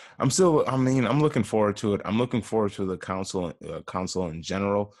this? I'm looking forward to it. I'm looking forward to the console in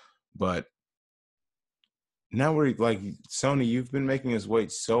general. But now we're like, Sony, you've been making us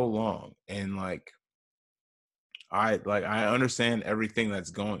wait so long. And I understand everything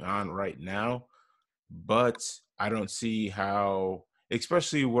that's going on right now, but I don't see how,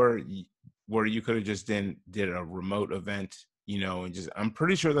 especially where you could have just did a remote event, and just, I'm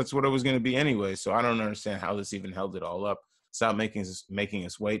pretty sure that's what it was going to be anyway. So I don't understand how this even held it all up. Stop making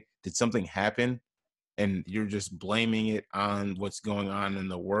us wait. Did something happen and you're just blaming it on what's going on in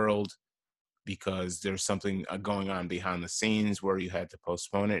the world because there's something going on behind the scenes where you had to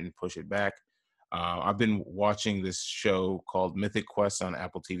postpone it and push it back? I've been watching this show called Mythic Quest on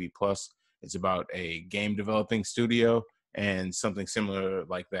Apple TV Plus. It's about a game developing studio, and something similar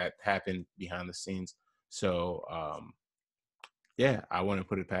like that happened behind the scenes. So, yeah, I want to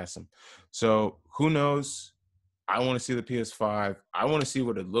put it past them. So who knows? I want to see the PS5. I want to see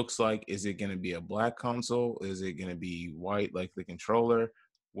what it looks like. Is it going to be a black console? Is it going to be white like the controller?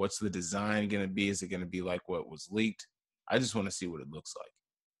 What's the design going to be? Is it going to be like what was leaked? I just want to see what it looks like.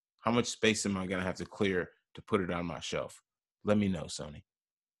 How much space am I going to have to clear to put it on my shelf? Let me know, Sony.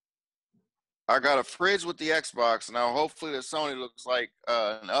 I got a fridge with the Xbox. Now, hopefully the Sony looks like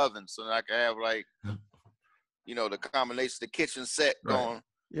an oven so that I can have the combination, the kitchen set going. Right.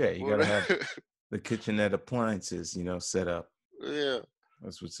 Yeah, you got to have the kitchenette appliances, set up. Yeah.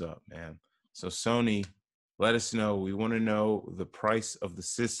 That's what's up, man. So Sony, let us know. We want to know the price of the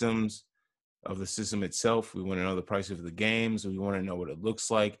systems, of the system itself. We want to know the price of the games. We want to know what it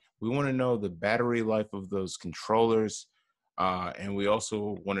looks like. We want to know the battery life of those controllers. And we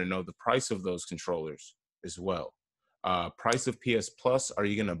also want to know the price of those controllers as well. Price of PS Plus. Are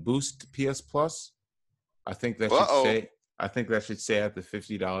you going to boost PS Plus? I think that should stay at the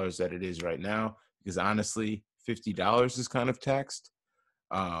 $50 that it is right now, because honestly, $50 is kind of taxed.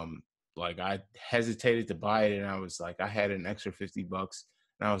 I hesitated to buy it, and I was like, I had an extra $50,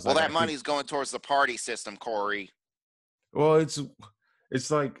 and I was well, like, that money's going towards the party system, Koerri. Well,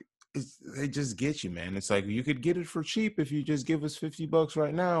 they just get you, man. It's like, you could get it for cheap if you just give us $50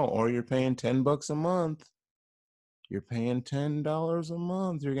 right now, or you're paying $10 a month. You're paying $10 a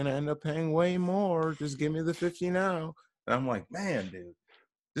month. You're gonna end up paying way more. Just give me the 50 now. And I'm like, man, dude,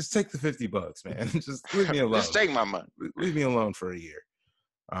 just take the $50, man. Just leave me alone. Just take my money. Leave me alone for a year.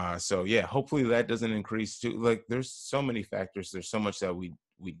 So yeah, hopefully that doesn't increase too. Like, there's so many factors. There's so much that we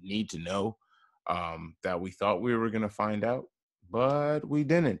need to know, that we thought we were gonna find out, but we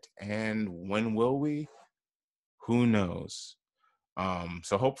didn't. And when will we? Who knows?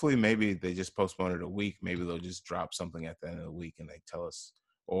 So hopefully maybe they just postpone it a week. Maybe they'll just drop something at the end of the week and they tell us,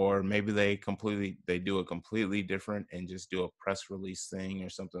 or maybe they do it completely different and just do a press release thing or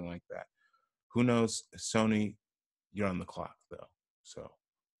something like that. Who knows? Sony, you're on the clock though. So,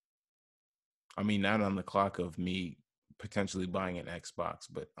 I mean, not on the clock of me potentially buying an Xbox,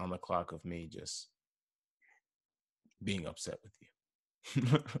 but on the clock of me just being upset with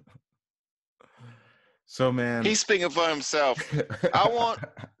you. So, man, he's speaking for himself.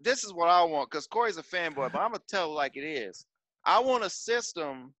 This is what I want, because Koerri's a fanboy, but I'm gonna tell it like it is. I want a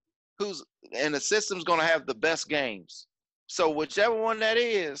system and the system's gonna have the best games. So whichever one that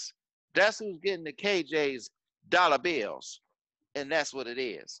is, That's who's getting the KJ's dollar bills, and that's what it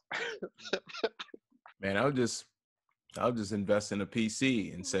is. Man, I'll just invest in a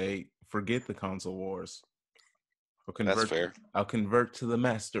PC and say, forget the console wars. That's fair. I'll convert to the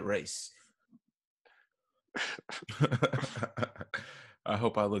master race. I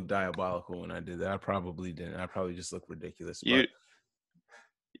hope I look diabolical when I did that. I probably didn't. I probably just look ridiculous. But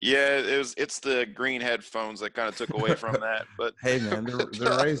yeah, it's the green headphones that kind of took away from that. But hey, man,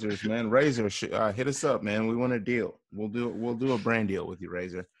 they're Razors, man. Razor, hit us up, man. We want a deal. We'll do a brand deal with you,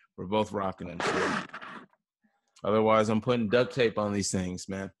 Razor. We're both rocking them. So. Otherwise, I'm putting duct tape on these things,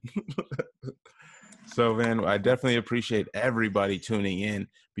 man. So, man, I definitely appreciate everybody tuning in.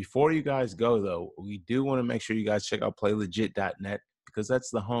 Before you guys go, though, we do want to make sure you guys check out playlegit.net because that's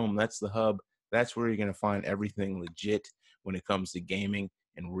the home, that's the hub. That's where you're going to find everything legit when it comes to gaming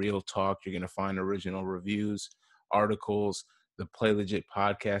and real talk. You're going to find original reviews, articles, the Play Legit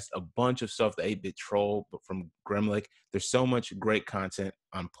podcast, a bunch of stuff, the 8-Bit Troll from Grimlick. There's so much great content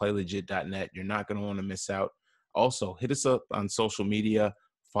on playlegit.net. You're not going to want to miss out. Also, hit us up on social media.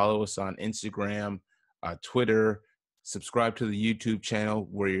 Follow us on Instagram, Twitter. Subscribe to the YouTube channel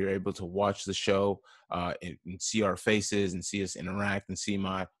where you're able to watch the show and see our faces and see us interact and see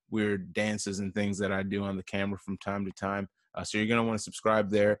my weird dances and things that I do on the camera from time to time. So you're going to want to subscribe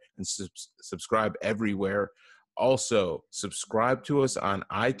there and subscribe everywhere. Also, subscribe to us on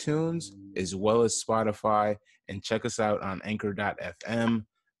iTunes as well as Spotify, and check us out on anchor.fm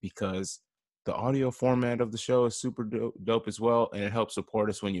because the audio format of the show is super dope as well, and it helps support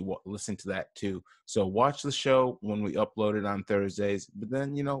us when you listen to that too. So watch the show when we upload it on Thursdays, but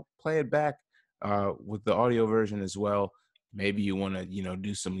then, play it back with the audio version as well. Maybe you want to,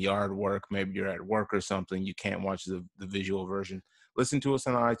 do some yard work. Maybe you're at work or something. You can't watch the visual version. Listen to us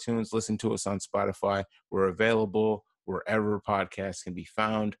on iTunes. Listen to us on Spotify. We're available wherever podcasts can be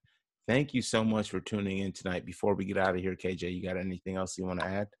found. Thank you so much for tuning in tonight. Before we get out of here, KJ, you got anything else you want to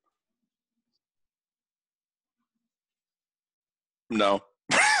add? No.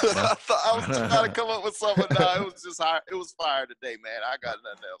 I thought I was trying to come up with something. No, it was just hard. It was fire today, man. I got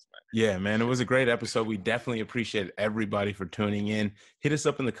nothing else, man. Yeah, man, it was a great episode. We definitely appreciate everybody for tuning in. Hit us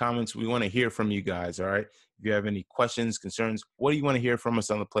up in the comments. We want to hear from you guys, all right? If you have any questions, concerns, what do you want to hear from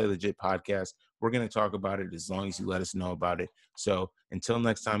us on the Play Legit podcast? We're going to talk about it as long as you let us know about it. So until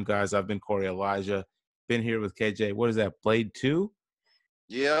next time, guys, I've been Koerri Elijah. Been here with KJ. What is that, Blade 2?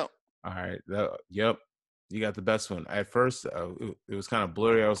 Yeah. All right. Yep. You got the best one. At first, it was kind of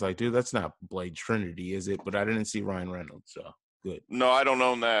blurry. I was like, dude, that's not Blade Trinity, is it? But I didn't see Ryan Reynolds, so good. No, I don't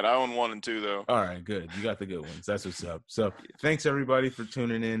own that. I own 1 and 2, though. All right, good. You got the good ones. That's what's up. So thanks, everybody, for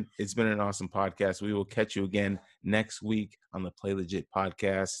tuning in. It's been an awesome podcast. We will catch you again next week on the Play Legit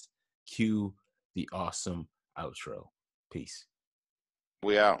podcast. Cue the awesome outro. Peace.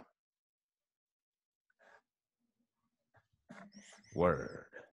 We out. Word.